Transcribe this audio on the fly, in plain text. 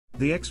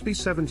The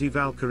XB-70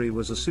 Valkyrie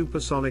was a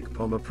supersonic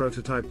bomber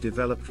prototype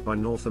developed by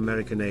North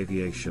American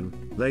Aviation,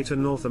 later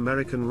North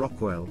American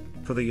Rockwell,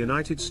 for the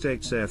United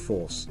States Air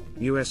Force,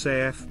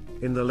 USAF,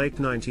 in the late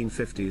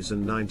 1950s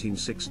and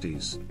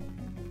 1960s.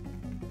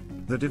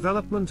 The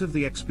development of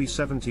the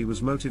XB-70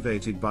 was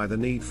motivated by the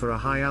need for a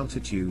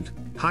high-altitude,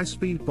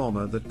 high-speed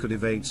bomber that could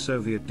evade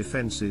Soviet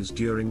defenses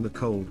during the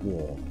Cold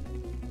War.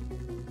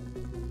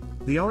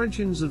 The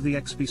origins of the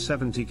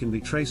XB-70 can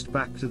be traced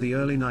back to the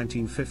early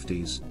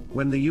 1950s,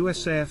 when the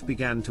USAF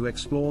began to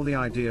explore the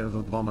idea of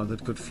a bomber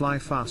that could fly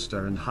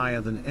faster and higher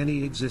than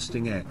any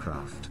existing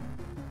aircraft.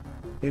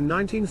 In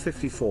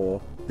 1954,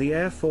 the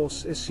Air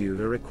Force issued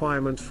a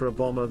requirement for a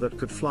bomber that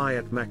could fly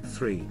at Mach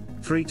 3,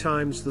 3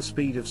 times the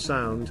speed of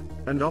sound,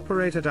 and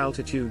operate at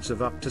altitudes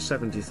of up to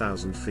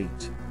 70,000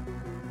 feet.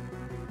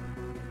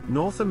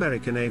 North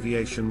American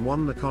Aviation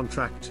won the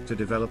contract to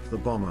develop the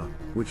bomber,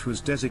 which was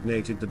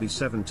designated the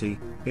B-70,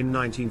 in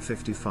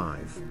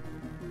 1955.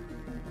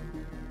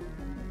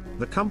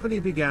 The company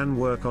began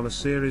work on a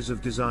series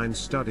of design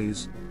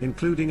studies,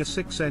 including a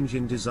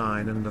 6-engine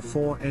design and a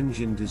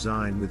 4-engine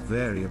design with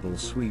variable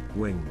sweep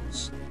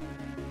wings.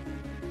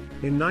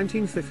 In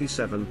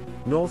 1957,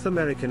 North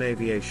American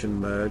Aviation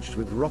merged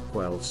with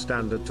Rockwell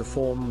Standard to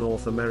form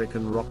North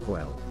American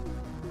Rockwell.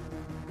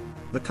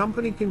 The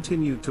company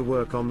continued to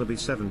work on the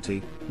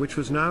B-70, which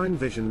was now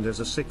envisioned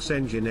as a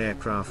 6-engine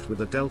aircraft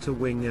with a delta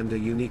wing and a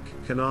unique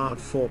canard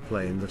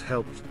foreplane that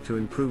helped to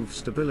improve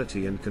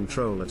stability and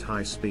control at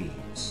high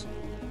speeds.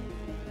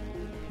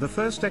 The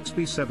first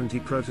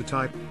XB-70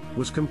 prototype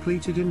was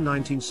completed in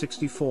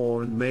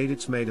 1964 and made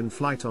its maiden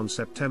flight on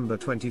September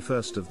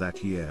 21 of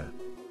that year.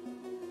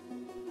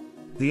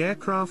 The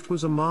aircraft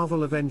was a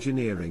marvel of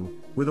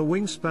engineering, with a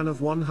wingspan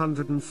of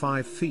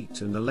 105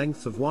 feet and a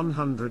length of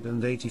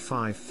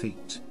 185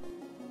 feet.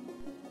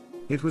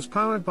 It was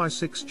powered by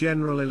 6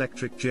 General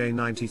Electric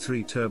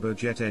J93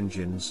 turbojet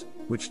engines,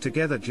 which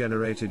together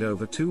generated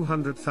over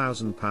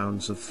 200,000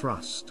 pounds of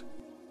thrust.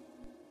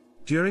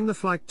 During the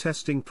flight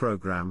testing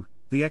program,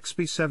 the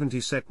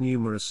XB-70 set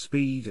numerous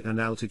speed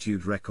and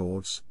altitude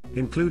records,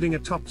 including a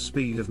top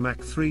speed of Mach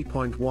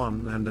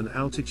 3.1 and an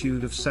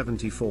altitude of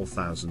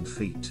 74,000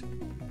 feet.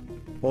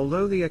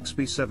 Although the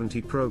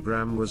XB-70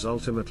 program was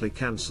ultimately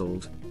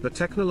cancelled, the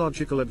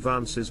technological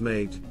advances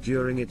made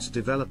during its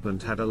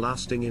development had a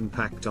lasting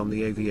impact on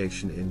the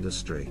aviation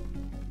industry.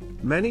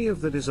 Many of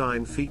the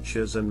design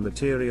features and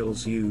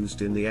materials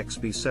used in the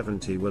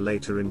XB-70 were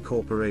later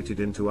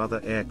incorporated into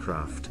other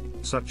aircraft,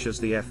 such as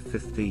the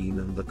F-15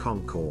 and the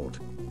Concorde.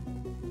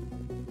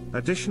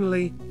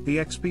 Additionally, the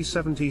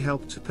XB-70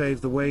 helped to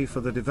pave the way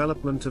for the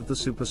development of the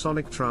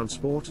Supersonic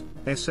Transport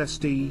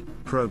 (SST)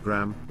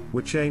 program,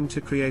 which aimed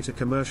to create a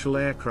commercial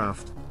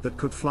aircraft that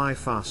could fly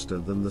faster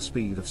than the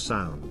speed of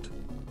sound.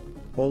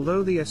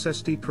 Although the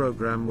SST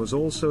program was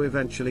also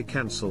eventually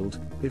cancelled,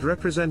 it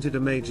represented a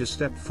major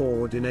step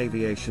forward in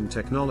aviation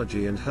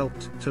technology and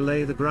helped to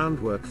lay the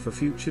groundwork for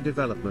future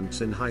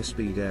developments in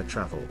high-speed air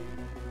travel.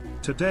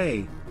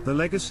 Today, the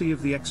legacy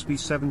of the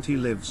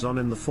XB-70 lives on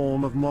in the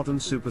form of modern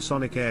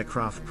supersonic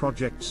aircraft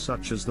projects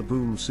such as the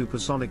Boom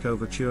Supersonic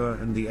Overture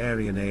and the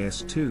Ariane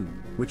AS-2,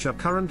 which are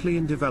currently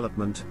in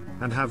development,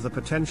 and have the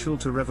potential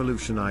to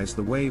revolutionize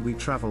the way we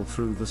travel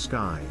through the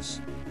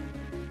skies.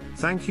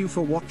 Thank you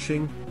for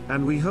watching,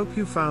 and we hope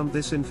you found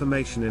this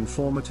information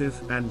informative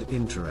and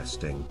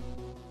interesting.